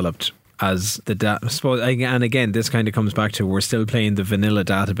undeveloped as the I suppose, and again, this kind of comes back to we're still playing the vanilla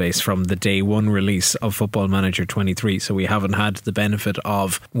database from the day one release of Football Manager 23, so we haven't had the benefit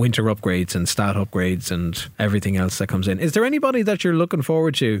of winter upgrades and stat upgrades and everything else that comes in. Is there anybody that you're looking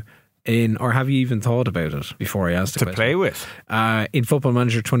forward to or have you even thought about it before I asked the question? To play with? In Football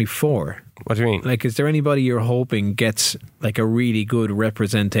Manager 24. What do you mean? Like, is there anybody you're hoping gets like a really good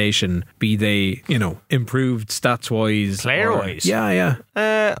representation, be they, improved stats wise, player wise? Yeah.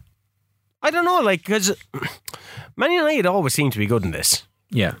 I don't know, because Man United always seem to be good in this.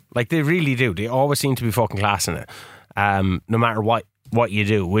 Yeah. Like, they really do. They always seem to be fucking class in it. No matter what you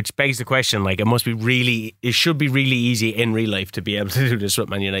do, which begs the question, it should be really easy in real life to be able to do this with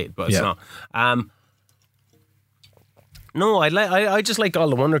Man United, but it's not. No, I just like all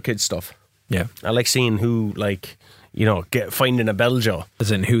the Wonder Kids stuff. Yeah. I like seeing who, finding a Beljo.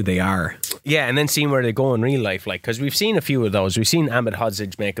 As in who they are. Yeah, and then seeing where they go in real life, because we've seen a few of those. We've seen Ahmed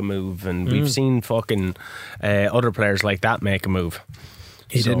Hodzic make a move, and we've seen fucking other players like that make a move.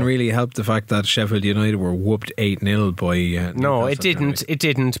 He didn't really help the fact that Sheffield United were whooped 8-0 by no, it didn't. It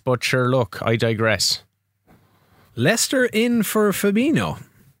didn't, but sure, look, I digress. Leicester in for Fabinho.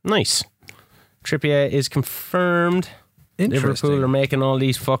 Nice. Trippier is confirmed. Liverpool are making all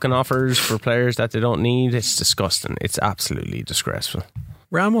these fucking offers for players that they don't need. It's disgusting. It's absolutely disgraceful.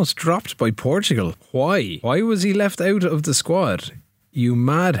 Ramos dropped by Portugal. Why? Why was he left out of the squad? You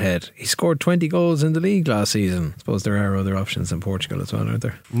madhead. He scored 20 goals in the league last season. I suppose there are other options in Portugal as well, aren't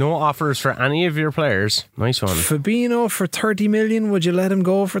there? No offers for any of your players. Nice one. Fabinho for 30 million. Would you let him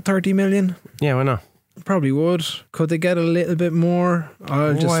go for 30 million? Yeah, why not? Probably would. Could they get a little bit more?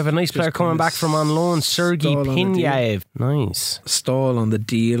 I have a nice player coming back from on loan, Sergei Pinyaev. Nice. Stall on the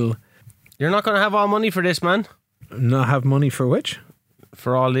deal. You're not going to have all money for this, man. Not have money for which?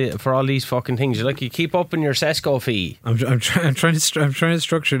 For all these fucking things. You keep up in your Sesco fee. I'm trying to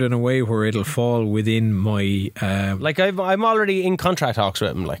structure it in a way where it'll fall within my. I'm already in contract talks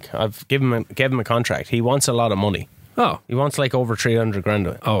with him. I've given him a contract. He wants a lot of money. Oh, he wants over 300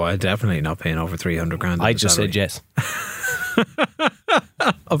 grand. Oh, I'm definitely not paying over 300 grand. I just said yes.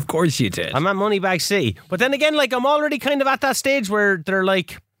 Of course you did. I'm at Moneybag City, but then again, I'm already kind of at that stage where they're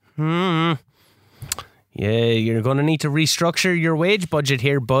yeah, you're going to need to restructure your wage budget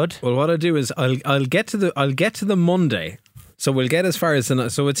here, bud. Well, what I'll do is I'll get to the Monday. So we'll get as far as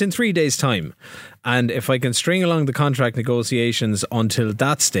so it's in 3 days' time, and if I can string along the contract negotiations until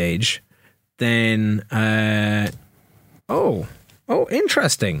that stage, then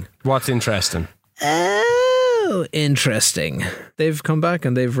interesting. What's interesting? Oh, interesting. They've come back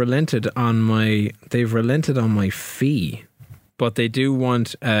and they've relented on my fee. But they do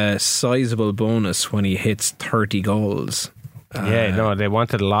want a sizable bonus when he hits 30 goals. They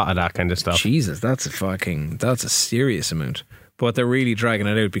wanted a lot of that kind of stuff. Jesus, that's a serious amount. But they're really dragging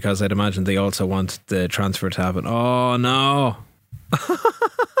it out because I'd imagine they also want the transfer to happen. Oh no.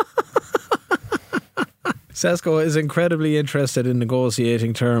 Sesco is incredibly interested in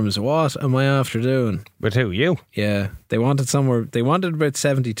negotiating terms. What am I after doing? With who? You? Yeah. They wanted about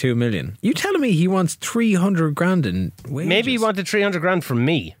 72 million. You telling me he wants 300 grand in wages? Maybe he wanted 300 grand from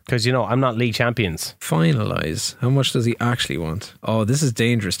me because, I'm not league champions. Finalise. How much does he actually want? Oh, this is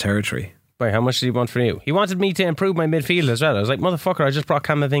dangerous territory. Wait, how much did he want from you? He wanted me to improve my midfield as well. I was like, motherfucker, I just brought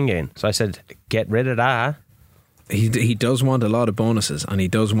Camavinga in. So I said, get rid of that. He does want a lot of bonuses and he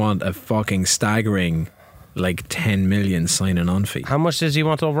does want a fucking staggering 10 million signing on fee. How much does he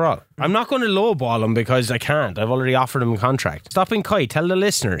want overall? I'm not going to lowball him because I can't. I've already offered him a contract. Stop being coy. Tell the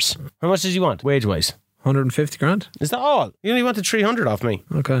listeners. How much does he want, wage-wise? 150 grand? Is that all? You only wanted 300 off me.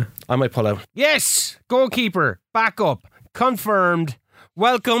 Okay. I might pull out. Yes! Goalkeeper. Back up. Confirmed.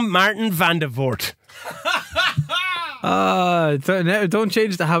 Welcome, Martin van der Voort. Don't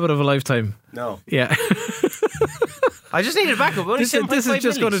change the habit of a lifetime. No. Yeah. I just needed a backup. Only This is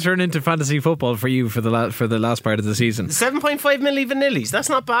just going to turn into fantasy football for you for the last part of the season. 7.5 milli vanillis. That's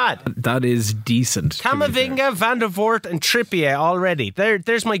not bad. That is decent. Camavinga, Van der Voort, and Trippier already.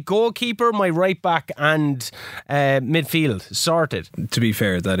 There's my goalkeeper, my right back, and midfield sorted. To be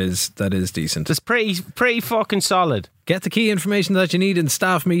fair, that is decent. That's pretty fucking solid. Get the key information that you need in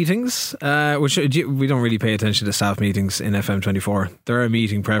staff meetings, which we don't really pay attention to staff meetings in FM24. There are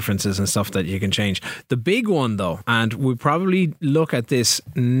meeting preferences and stuff that you can change. The big one though, and we'll probably look at this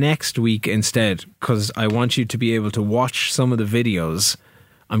next week instead, because I want you to be able to watch some of the videos.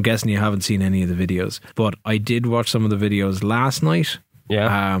 I'm guessing you haven't seen any of the videos, but I did watch some of the videos last night.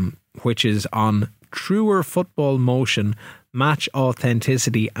 Yeah. Which is on truer football motion, match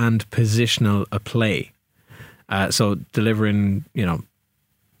authenticity and positional play. So delivering,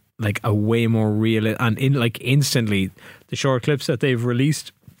 like a way more real and instantly the short clips that they've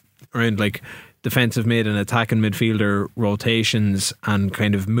released around like defensive mid and attacking midfielder rotations and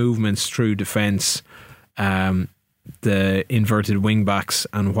kind of movements through defence, the inverted wing backs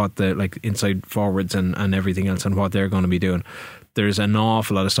and what the like inside forwards and everything else and what they're going to be doing. There's an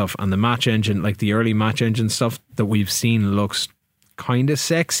awful lot of stuff, and the match engine, like the early match engine stuff that we've seen, looks kind of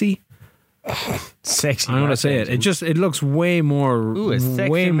sexy. Sexy. I'm going to say it. It looks way more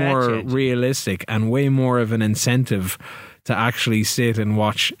realistic and way more of an incentive to actually sit and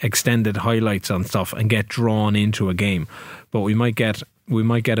watch extended highlights on stuff and get drawn into a game. But we might get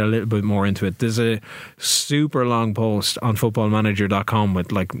a little bit more into it. There's a super long post on footballmanager.com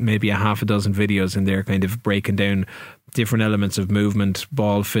with like maybe a half a dozen videos in there, kind of breaking down different elements of movement,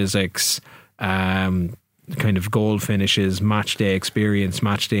 ball physics, kind of goal finishes, match day experience,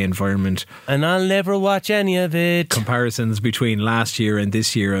 match day environment, and I'll never watch any of it. Comparisons between last year and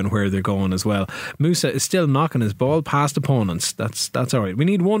this year and where they're going as well. Musa is still knocking his ball past opponents. That's all right. We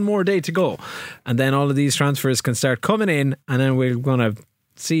need one more day to go, and then all of these transfers can start coming in, and then we're gonna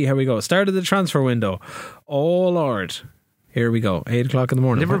see how we go. Start of the transfer window. Oh Lord, here we go. 8 o'clock in the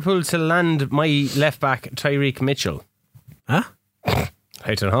morning. Liverpool to land my left back Tyreek Mitchell. Huh?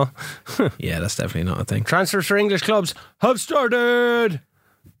 I don't know. Yeah, that's definitely not a thing. Transfers for English clubs have started.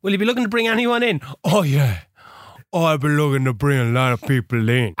 Will you be looking to bring anyone in? Oh yeah. Oh, I've been looking to bring a lot of people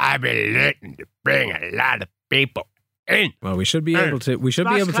in. I've been looking to bring a lot of people in. Well, we should be able to. We should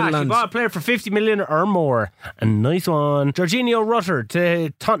be able to land. We bought a player for 50 million or more. A nice one. Jorginho Rutter to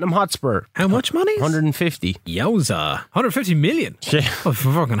Tottenham Hotspur. How much money? 150. Yowza! 150 million. Yeah. Oh, if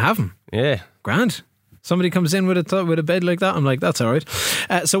we fucking have him. Yeah. Grand. Somebody comes in with a bed like that, I'm like, that's all right.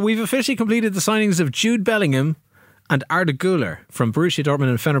 So we've officially completed the signings of Jude Bellingham and Arda Güler from Borussia Dortmund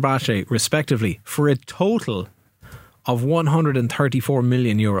and Fenerbahce, respectively, for a total of €134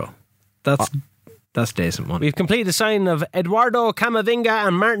 million. That's decent money. We've completed the signing of Eduardo Camavinga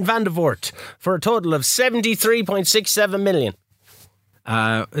and Martin van der Voort for a total of 73.67 million.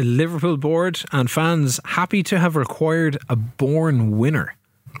 Liverpool board and fans happy to have acquired a born winner.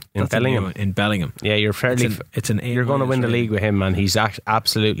 In Bellingham. In Bellingham. Yeah, you're fairly. You're going to win the league with him, man. He's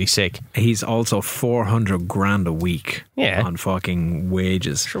absolutely sick. He's also 400 grand a week. Yeah. On fucking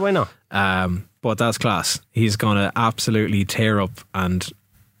wages. Sure, why not? But that's class. He's going to absolutely tear up. And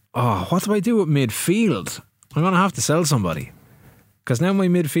what do I do with midfield? I'm going to have to sell somebody, because now my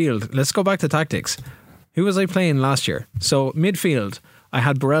midfield. Let's go back to tactics. Who was I playing last year? So midfield, I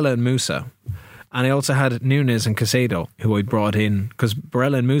had Barella and Musa. And I also had Nunes and Caicedo, who I brought in, because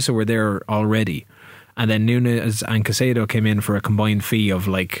Barella and Musa were there already. And then Nunes and Caicedo came in for a combined fee of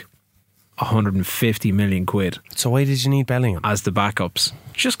like 150 million quid. So why did you need Bellingham? As the backups.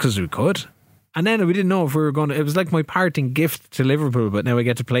 Just because we could. And then we didn't know if we were going to. It was like my parting gift to Liverpool, but now I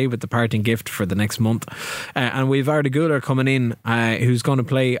get to play with the parting gift for the next month. And we've Arda Güler coming in, who's going to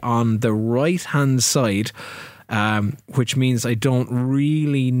play on the right hand side. Which means I don't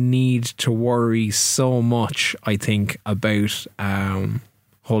really need to worry so much, I think, about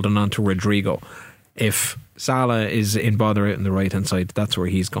holding on to Rodrigo. If Salah is in bother out on the right hand side, that's where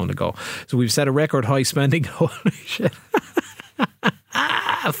he's going to go. So we've set a record high spending. Holy shit.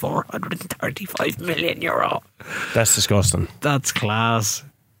 €435 million. That's disgusting. That's class.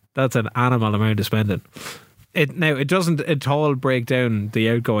 That's an animal amount of spending. It doesn't at all break down the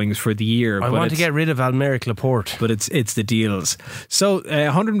outgoings for the year. I want to get rid of Almeric Laporte, but it's the deals. So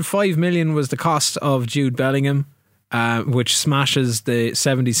 105 million was the cost of Jude Bellingham, which smashes the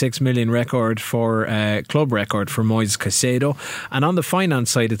 76 million record for club record for Moises Caicedo. And on the finance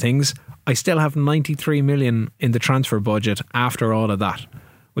side of things, I still have 93 million in the transfer budget after all of that.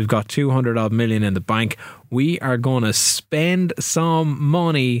 We've got 200 odd million in the bank. We are going to spend some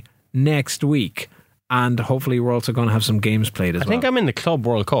money next week. And hopefully we're also going to have some games played as well. I think I'm in the Club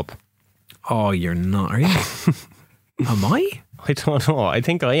World Cup. Oh, you're not, are you? Am I? I don't know. I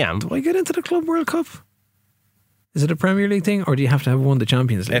think I am. Do I get into the Club World Cup? Is it a Premier League thing, or do you have to have won the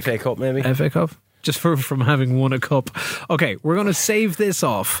Champions League? FA Cup, maybe. FA Cup? Just from having won a cup. Okay, we're going to save this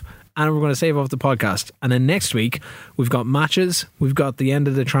off, and we're going to save off the podcast. And then next week, we've got matches, we've got the end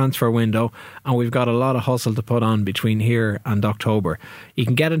of the transfer window, and we've got a lot of hustle to put on between here and October. You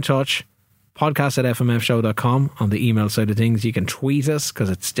can get in touch, podcast@fmfshow.com on the email side of things. You can tweet us,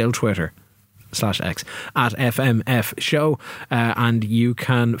 because it's still Twitter /X at FMF Show, and you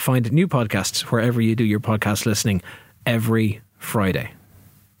can find new podcasts wherever you do your podcast listening every Friday.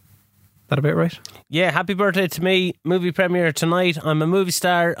 That about right? Yeah, happy birthday to me. Movie premiere tonight. I'm a movie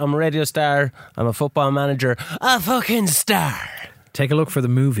star, I'm a radio star, I'm a football manager, a fucking star. Take a look for the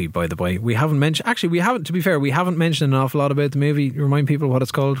movie, by the way. We haven't mentioned, to be fair, we haven't mentioned an awful lot about the movie. Remind people what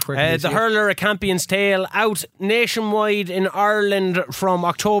it's called. The Hurler, A Campion's Tale, out nationwide in Ireland from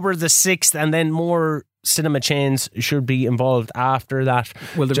October the 6th, and then more cinema chains should be involved after that.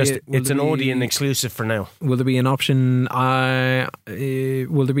 It's an Odeon exclusive for now. Will there be an option? Will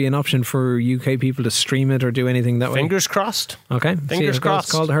there be an option for UK people to stream it or do anything that way? Fingers crossed. Okay, fingers crossed.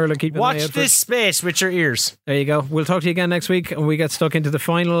 It's called Hurler. Keep an eye Watch out this space with your ears. There you go. We'll talk to you again next week, and we get stuck into the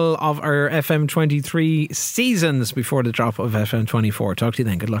final of our FM23 seasons before the drop of FM24. Talk to you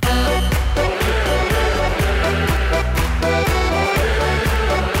then. Good luck.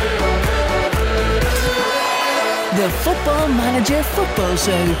 The Football Manager Football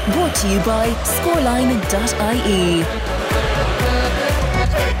Show, brought to you by scoreline.ie.